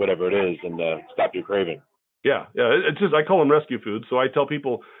macadamias or whatever it is and stop your craving. Yeah. It's just, I call them rescue foods. So I tell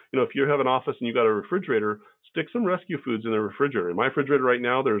people, if you have an office and you got a refrigerator, stick some rescue foods in the refrigerator. In my refrigerator right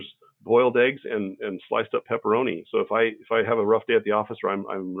now, there's boiled eggs and sliced up pepperoni. So if I have a rough day at the office or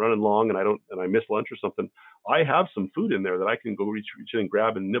I'm running long and I miss lunch or something, I have some food in there that I can go reach in and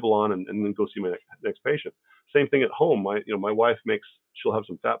grab and nibble on and then go see my next patient. Same thing at home. My wife she'll have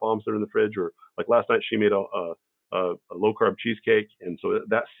some fat bombs that are in the fridge, or like last night she made a low carb cheesecake, and so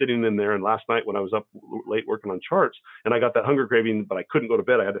that's sitting in there. And last night when I was up late working on charts and I got that hunger craving, but I couldn't go to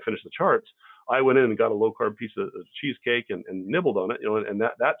bed, I had to finish the charts, I went in and got a low carb piece of cheesecake and nibbled on it, and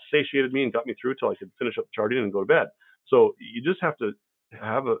that satiated me and got me through till I could finish up charting and go to bed. So you just have to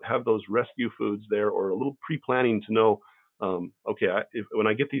have those rescue foods there, or a little pre-planning to know, okay, when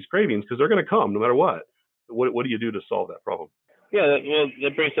I get these cravings, because they're going to come no matter what do you do to solve that problem? Yeah,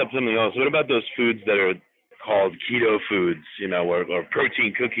 that brings up something else. What about those foods that are called keto foods, or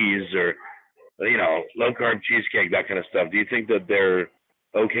protein cookies, or low carb cheesecake, that kind of stuff? Do you think that they're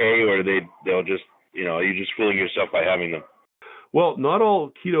okay, or they'll just, are you just fooling yourself by having them? Well, not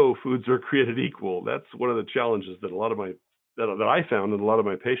all keto foods are created equal. That's one of the challenges that that I found and a lot of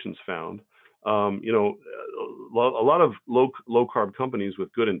my patients found. A lot of low carb companies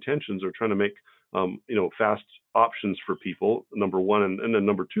with good intentions are trying to make fast options for people. Number one, and then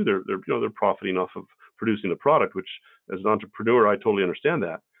number two, they're profiting off of producing a product, which as an entrepreneur I totally understand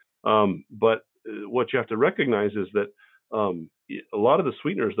that. But what you have to recognize is that a lot of the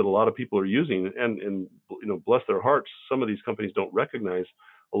sweeteners that a lot of people are using, and bless their hearts, some of these companies don't recognize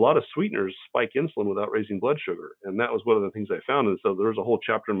a lot of sweeteners spike insulin without raising blood sugar, and that was one of the things I found. And so there's a whole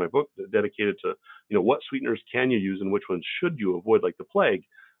chapter in my book dedicated to what sweeteners can you use and which ones should you avoid like the plague,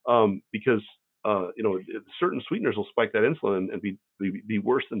 because certain sweeteners will spike that insulin and be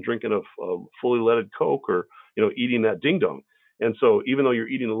worse than drinking a fully leaded Coke or eating that ding dong. And so even though you're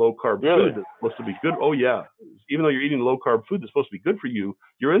eating a low carb food that's supposed to be good, even though you're eating low carb food that's supposed to be good for you,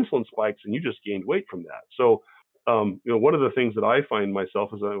 your insulin spikes and you just gained weight from that. So, one of the things that I find myself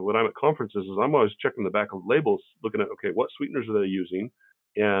is when I'm at conferences is I'm always checking the back of labels, looking at, okay, what sweeteners are they using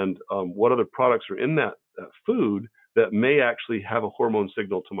and what other products are in that food that may actually have a hormone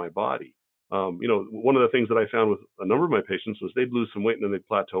signal to my body. One of the things that I found with a number of my patients was they'd lose some weight and then they'd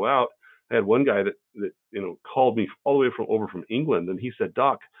plateau out. I had one guy that called me all the way from England, and he said,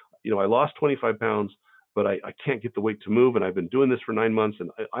 "Doc, I lost 25 pounds, but I can't get the weight to move, and I've been doing this for 9 months, and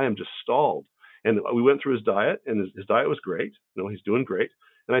I am just stalled." And we went through his diet, and his diet was great. He's doing great.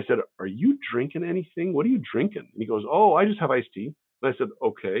 And I said, "Are you drinking anything? What are you drinking?" And he goes, "Oh, I just have iced tea." And I said,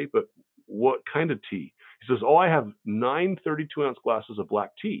 "Okay, but what kind of tea?" He says, "Oh, I have 9 32-ounce glasses of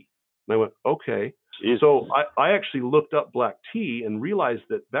black tea." And I went, "Okay." Jeez. So I actually looked up black tea and realized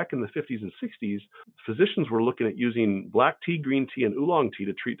that back in the 50s and 60s, physicians were looking at using black tea, green tea, and oolong tea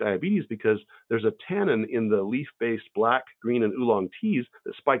to treat diabetes because there's a tannin in the leaf-based black, green, and oolong teas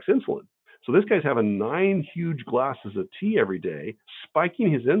that spikes insulin. So this guy's having 9 huge glasses of tea every day, spiking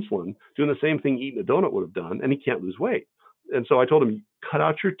his insulin, doing the same thing eating a donut would have done, and he can't lose weight. And so I told him, cut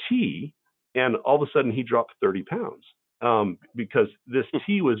out your tea, and all of a sudden he dropped 30 pounds. Because this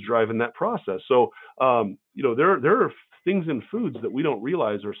tea was driving that process. So, there are things in foods that we don't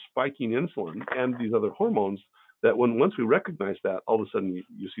realize are spiking insulin and these other hormones that once we recognize that, all of a sudden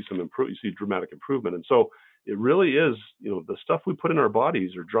you see dramatic improvement. And so it really is, the stuff we put in our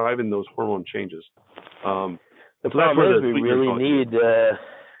bodies are driving those hormone changes. The problem is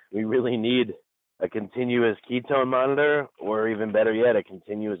we really need a continuous ketone monitor, or even better yet, a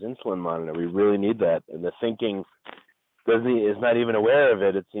continuous insulin monitor. We really need that. And the thinking is not even aware of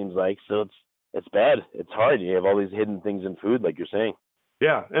it, it seems like. So it's bad. It's hard. You have all these hidden things in food, like you're saying.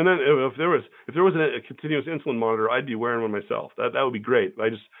 Yeah, and then if there was a continuous insulin monitor, I'd be wearing one myself. That would be great. I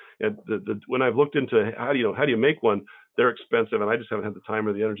just when I've looked into how do you make one, they're expensive, and I just haven't had the time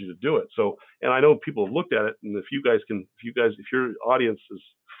or the energy to do it. So, and I know people have looked at it, and if your audience is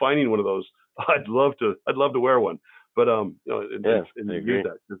finding one of those, I'd love to wear one. But I agree.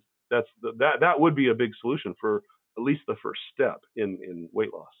 That would be a big solution for at least the first step in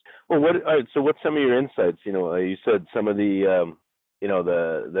weight loss. Well, so what's some of your insights? You said some of the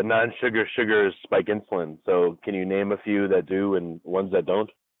the non-sugar sugars spike insulin. So can you name a few that do and ones that don't?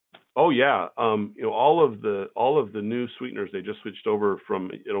 Oh yeah, all of the new sweeteners, they just switched over from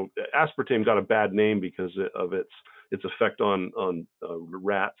aspartame got a bad name because of its effect on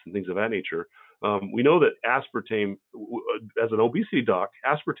rats and things of that nature. We know that aspartame, as an obesity doc,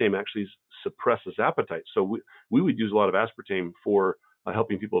 aspartame actually suppresses appetite. So we would use a lot of aspartame for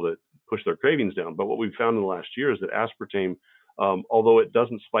helping people to push their cravings down. But what we've found in the last year is that aspartame, although it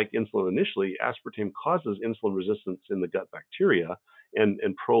doesn't spike insulin initially, aspartame causes insulin resistance in the gut bacteria and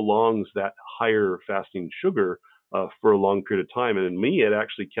prolongs that higher fasting sugar for a long period of time. And in me, it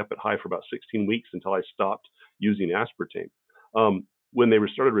actually kept it high for about 16 weeks until I stopped using aspartame. When they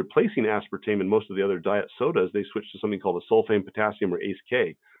started replacing aspartame in most of the other diet sodas, they switched to something called a sulfame potassium, or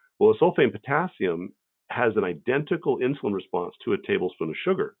ACE-K. Well, a sulfame potassium has an identical insulin response to a tablespoon of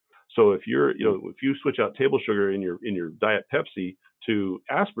sugar. So if you switch out table sugar in your Diet Pepsi to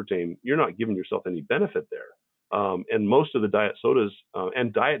aspartame, you're not giving yourself any benefit there. And most of the diet sodas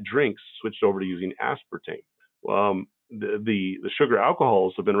and diet drinks switched over to using aspartame. The sugar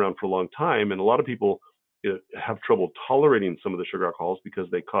alcohols have been around for a long time, and a lot of people have trouble tolerating some of the sugar alcohols because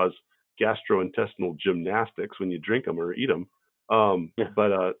they cause gastrointestinal gymnastics when you drink them or eat them.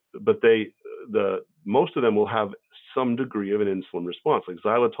 But most of them will have some degree of an insulin response, like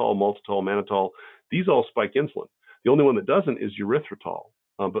xylitol, maltitol, mannitol. These all spike insulin. The only one that doesn't is erythritol.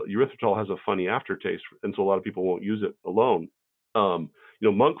 But erythritol has a funny aftertaste, and so a lot of people won't use it alone.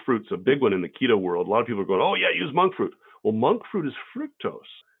 Monk fruit's a big one in the keto world. A lot of people are going, "Oh yeah, use monk fruit." Well, monk fruit is fructose,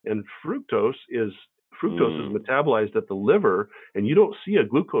 and fructose is metabolized at the liver, and you don't see a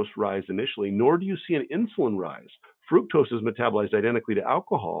glucose rise initially, nor do you see an insulin rise. Fructose is metabolized identically to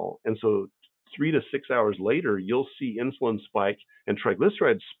alcohol, and so 3 to 6 hours later, you'll see insulin spike and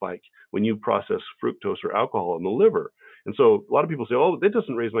triglycerides spike when you process fructose or alcohol in the liver. And so a lot of people say, oh, that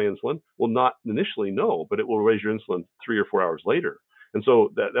doesn't raise my insulin. Well, not initially, no, but it will raise your insulin 3 or 4 hours later. And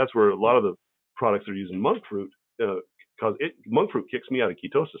so that's where a lot of the products that are using monk fruit, because monk fruit kicks me out of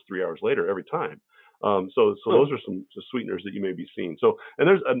ketosis 3 hours later every time. So those are some sweeteners that you may be seeing. So, and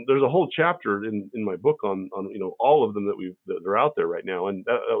there's a whole chapter in my book on all of them that are out there right now. And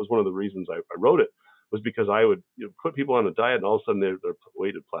that was one of the reasons I wrote it, was because I would put people on a diet, and all of a sudden their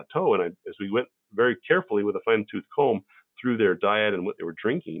weight would plateau. And as we went very carefully with a fine-tooth comb through their diet and what they were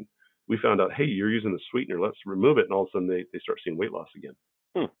drinking, we found out, hey, you're using the sweetener, let's remove it. And all of a sudden they start seeing weight loss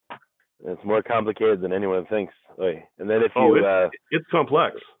again. It's more complicated than anyone thinks. And then if it's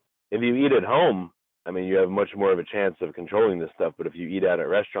complex. If you eat at home, I mean, you have much more of a chance of controlling this stuff. But if you eat out at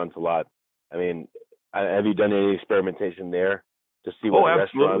restaurants a lot, I mean, have you done any experimentation there to see what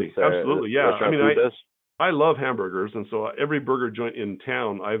absolutely, yeah. I mean, I love hamburgers, and so every burger joint in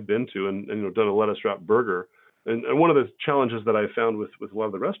town I've been to and done a lettuce wrap burger. And one of the challenges that I found with a lot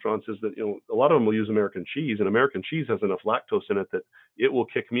of the restaurants is that a lot of them will use American cheese, and American cheese has enough lactose in it that it will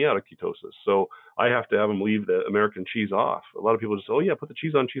kick me out of ketosis. So I have to have them leave the American cheese off. A lot of people just say, oh yeah, put the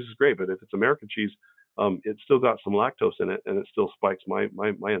cheese on. Cheese is great, but if it's American cheese, it's still got some lactose in it, and it still spikes my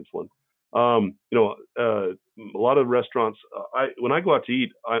insulin. A lot of restaurants, when I go out to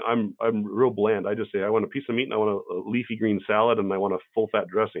eat, I'm real bland. I just say I want a piece of meat and I want a leafy green salad and I want a full fat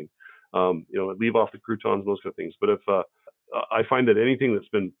dressing. Leave off the croutons, those kind of things. But if I find that anything that's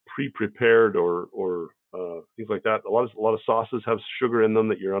been pre-prepared or things like that, a lot of sauces have sugar in them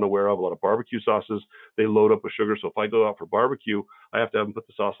that you're unaware of. A lot of barbecue sauces, they load up with sugar. So if I go out for barbecue, I have to have them put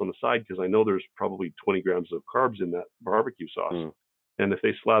the sauce on the side because I know there's probably 20 grams of carbs in that barbecue sauce. And if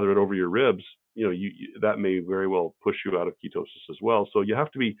they slather it over your ribs, that may very well push you out of ketosis as well. So you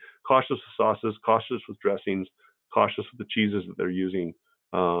have to be cautious with sauces, cautious with dressings, cautious with the cheeses that they're using.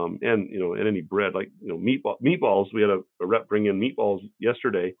 And any bread, like meatballs. We had a rep bring in meatballs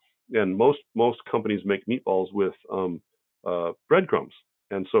yesterday, and most companies make meatballs with breadcrumbs.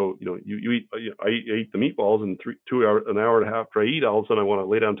 And so you eat. I ate the meatballs, and an hour and a half after I eat, all of a sudden I want to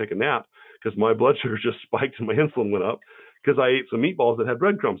lay down and take a nap because my blood sugar just spiked and my insulin went up because I ate some meatballs that had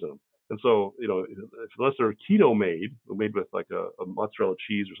breadcrumbs in them. And so unless they're keto made with like a mozzarella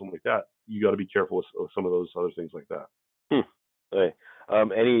cheese or something like that, you got to be careful with some of those other things like that. Okay.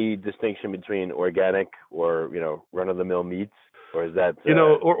 Any distinction between organic or run-of-the-mill meats, or is that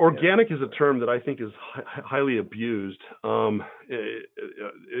organic is a term that I think is highly abused.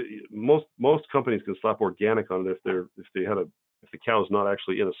 Most companies can slap organic on it if the cow's not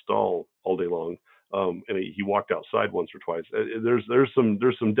actually in a stall all day long, and he walked outside once or twice. There's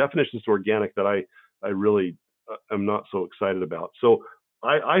some definitions to organic that I really am not so excited about. So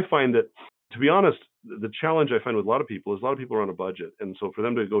I find that, to be honest, the challenge I find with a lot of people is a lot of people are on a budget, and so for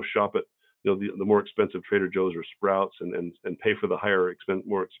them to go shop at the more expensive Trader Joe's or Sprouts and pay for the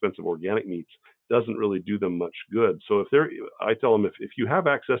more expensive organic meats doesn't really do them much good. So I tell them if you have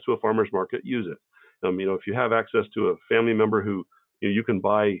access to a farmer's market, use it. If you have access to a family member who you can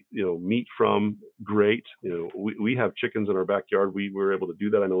buy meat from, great. We have chickens in our backyard. We were able to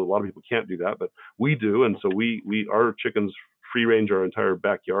do that. I know a lot of people can't do that, but we do, and so our chickens free range our entire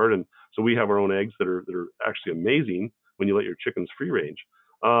backyard, and so we have our own eggs that are actually amazing when you let your chickens free range.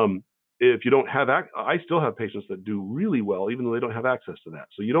 If you don't have I still have patients that do really well even though they don't have access to that.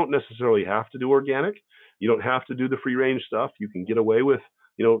 So you don't necessarily have to do organic. You don't have to do the free range stuff. You can get away with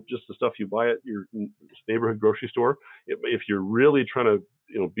just the stuff you buy at your neighborhood grocery store. If you're really trying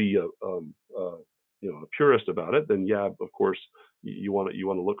to be a purist about it, then yeah, of course you want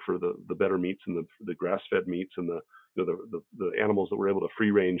to look for the better meats and the grass-fed meats and the animals that were able to free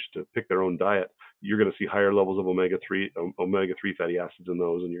range to pick their own diet. You're going to see higher levels of omega-3 fatty acids in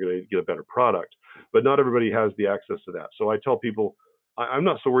those, and you're going to get a better product. But not everybody has the access to that. So I tell people, I'm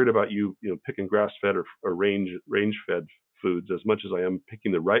not so worried about you picking grass-fed or range-fed foods as much as I am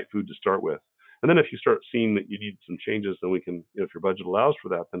picking the right food to start with. And then if you start seeing that you need some changes, then we can, if your budget allows for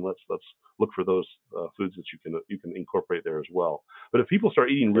that, then let's look for those foods that you can incorporate there as well. But if people start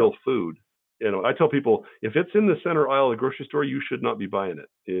eating real food, I tell people, if it's in the center aisle of the grocery store, you should not be buying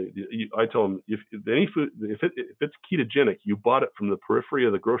it. I tell them, if any food, if it's ketogenic, you bought it from the periphery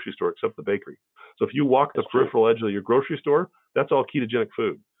of the grocery store, except the bakery. So if you walk the peripheral edge of your grocery store, that's all ketogenic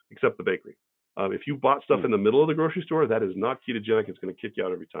food, except the bakery. If you bought stuff in the middle of the grocery store, that is not ketogenic. It's going to kick you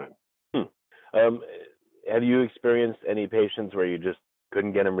out every time. have you experienced any patients where you just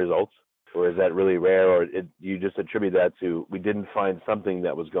couldn't get them results? Or is that really rare? Or you just attribute that to we didn't find something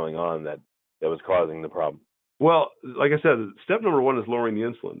that was going on that was causing the problem? Well, like I said, step number one is lowering the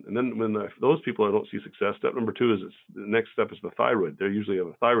insulin. And then when those people don't see success, step number two is the next step is the thyroid. They usually have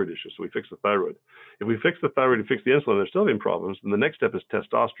a thyroid issue, so we fix the thyroid. If we fix the thyroid and fix the insulin, they're still having problems. Then the next step is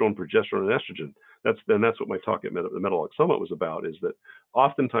testosterone, progesterone, and estrogen. That's what my talk at the Metabolic Summit was about, is that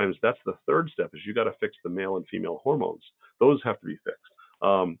oftentimes that's the third step, is you got to fix the male and female hormones. Those have to be fixed.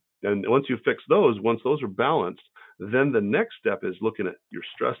 And once you fix those, once those are balanced, then the next step is looking at your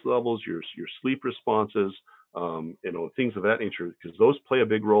stress levels, your sleep responses, things of that nature, because those play a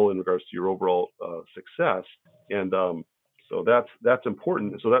big role in regards to your overall success. And so that's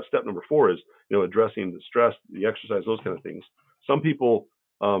important. So that's step number 4 is, addressing the stress, the exercise, those kind of things. Some people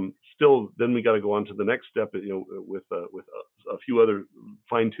then we got to go on to the next step, with a few other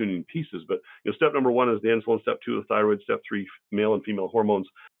fine tuning pieces. But step number 1 is the insulin. Step 2, the thyroid. Step 3, male and female hormones.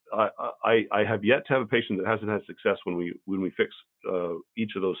 I have yet to have a patient that hasn't had success when we fix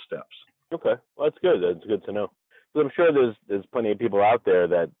each of those steps. Okay, well, that's good. That's good to know. So I'm sure there's plenty of people out there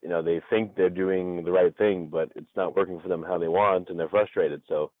that they think they're doing the right thing, but it's not working for them how they want, and they're frustrated.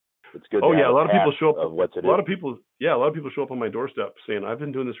 So it's good. Oh yeah, a lot of people show up. Of what to do. A lot of people show up on my doorstep saying, "I've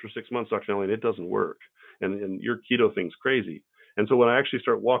been doing this for 6 months, Dr. Nally, and it doesn't work, and your keto thing's crazy." And so when I actually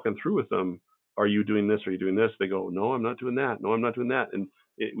start walking through with them, "Are you doing this? Are you doing this?" They go, "No, I'm not doing that. No, I'm not doing that." And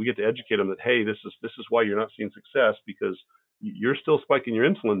we get to educate them that, hey, this is why you're not seeing success, because you're still spiking your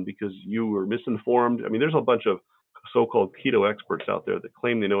insulin because you were misinformed. I mean, there's a bunch of so-called keto experts out there that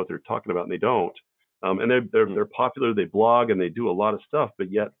claim they know what they're talking about, and they don't. And they're popular. They blog and they do a lot of stuff,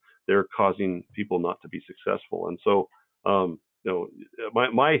 but yet they're causing people not to be successful. And so,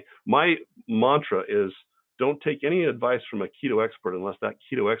 my mantra is, don't take any advice from a keto expert unless that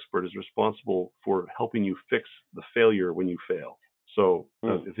keto expert is responsible for helping you fix the failure when you fail. So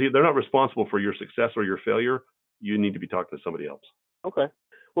if they're not responsible for your success or your failure, you need to be talking to somebody else. Okay.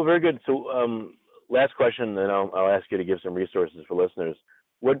 Well, very good. So last question, and I'll ask you to give some resources for listeners.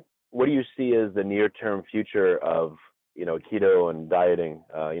 What do you see as the near-term future of keto and dieting?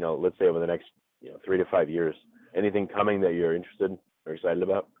 Let's say over the next 3 to 5 years. Anything coming that you're interested or excited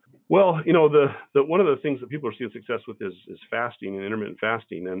about? Well, the one of the things that people are seeing success with is fasting and intermittent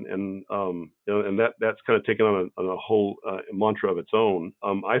fasting, and that's kind of taken on a whole mantra of its own.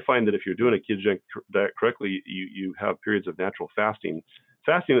 I find that if you're doing a ketogenic diet correctly, you have periods of natural fasting.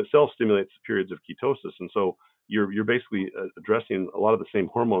 Fasting itself stimulates periods of ketosis, and so you're basically addressing a lot of the same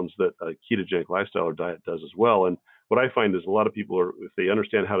hormones that a ketogenic lifestyle or diet does as well. And what I find is a lot of people if they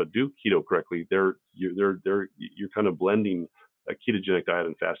understand how to do keto correctly, you're kind of blending a ketogenic diet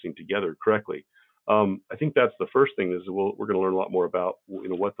and fasting together correctly. I think that's the first thing, is we're going to learn a lot more about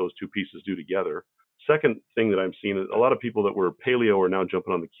what those two pieces do together. Second thing that I'm seeing is a lot of people that were paleo are now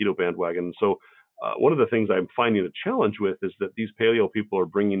jumping on the keto bandwagon. So one of the things I'm finding a challenge with is that these paleo people are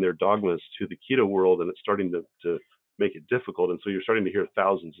bringing their dogmas to the keto world, and it's starting to make it difficult. And so you're starting to hear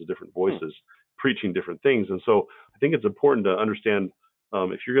thousands of different voices preaching different things. And so I think it's important to understand,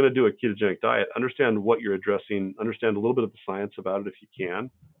 if you're going to do a ketogenic diet, understand what you're addressing, understand a little bit of the science about it if you can.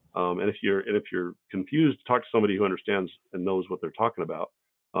 And if you're confused, talk to somebody who understands and knows what they're talking about,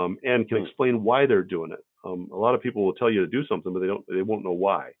 and can explain why they're doing it. A lot of people will tell you to do something, but they won't know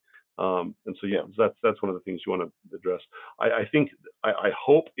why. And so that's one of the things you want to address. I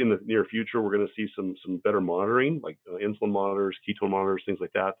hope in the near future we're going to see some better monitoring, like insulin monitors, ketone monitors, things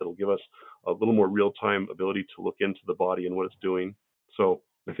like that. That'll give us a little more real-time ability to look into the body and what it's doing. So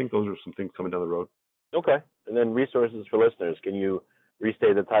I think those are some things coming down the road. Okay. And then resources for listeners. Can you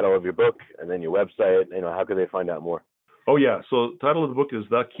restate the title of your book and then your website? How can they find out more? Oh, yeah. So the title of the book is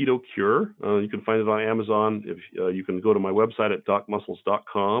The Keto Cure. You can find it on Amazon. If you can go to my website at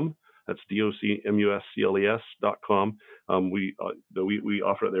docmuscles.com. That's DOCMUSCLES.com. We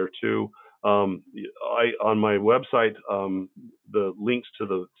offer it there too. On my website, the links to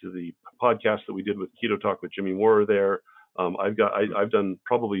the podcast that we did with Keto Talk with Jimmy Moore are there. I've done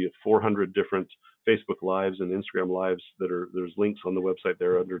probably 400 different Facebook Lives and Instagram Lives there's links on the website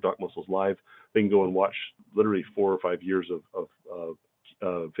there under Doc Muscles Live. They can go and watch literally 4 or 5 years of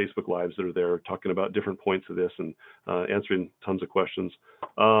Facebook Lives that are there talking about different points of this and answering tons of questions.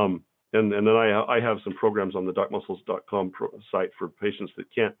 And then I have some programs on the docmuscles.com site for patients that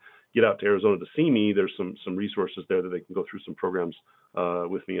can't get out to Arizona to see me. There's some resources there that they can go through some programs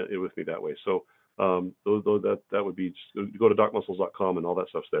with me that way. So that would be just go to docmuscles.com and all that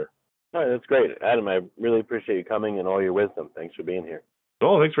stuff's there. All right, that's great. Adam, I really appreciate you coming and all your wisdom. Thanks for being here.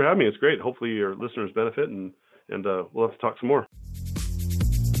 Oh, thanks for having me. It's great. Hopefully your listeners benefit, and we'll have to talk some more.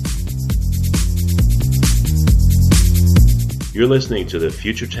 You're listening to the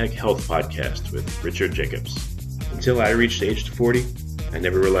Future Tech Health Podcast with Richard Jacobs. Until I reached age 40, I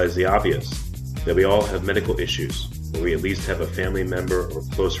never realized the obvious, that we all have medical issues, or we at least have a family member or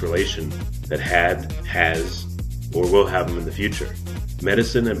close relation that has, or will have them in the future.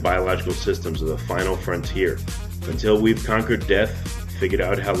 Medicine and biological systems are the final frontier. Until we've conquered death, figured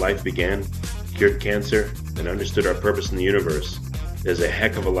out how life began, cured cancer, and understood our purpose in the universe, there's a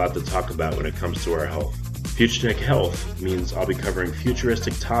heck of a lot to talk about when it comes to our health. Future Tech Health means I'll be covering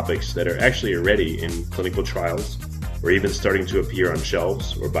futuristic topics that are actually already in clinical trials, or even starting to appear on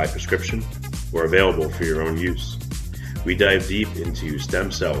shelves or by prescription, or available for your own use. We dive deep into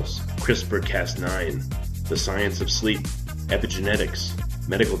stem cells, CRISPR-Cas9, the science of sleep, epigenetics,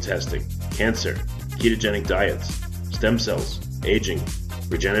 medical testing, cancer, ketogenic diets, stem cells, aging,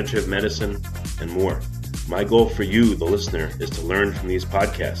 regenerative medicine, and more. My goal for you, the listener, is to learn from these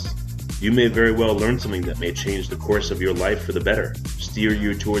podcasts. You may very well learn something that may change the course of your life for the better, steer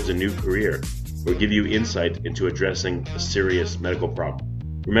you towards a new career, or give you insight into addressing a serious medical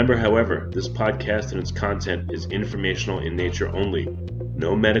problem. Remember, however, this podcast and its content is informational in nature only.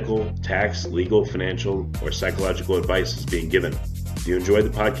 No medical, tax, legal, financial, or psychological advice is being given. If you enjoyed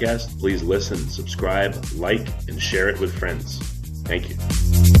the podcast, please listen, subscribe, like, and share it with friends. Thank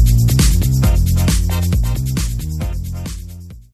you.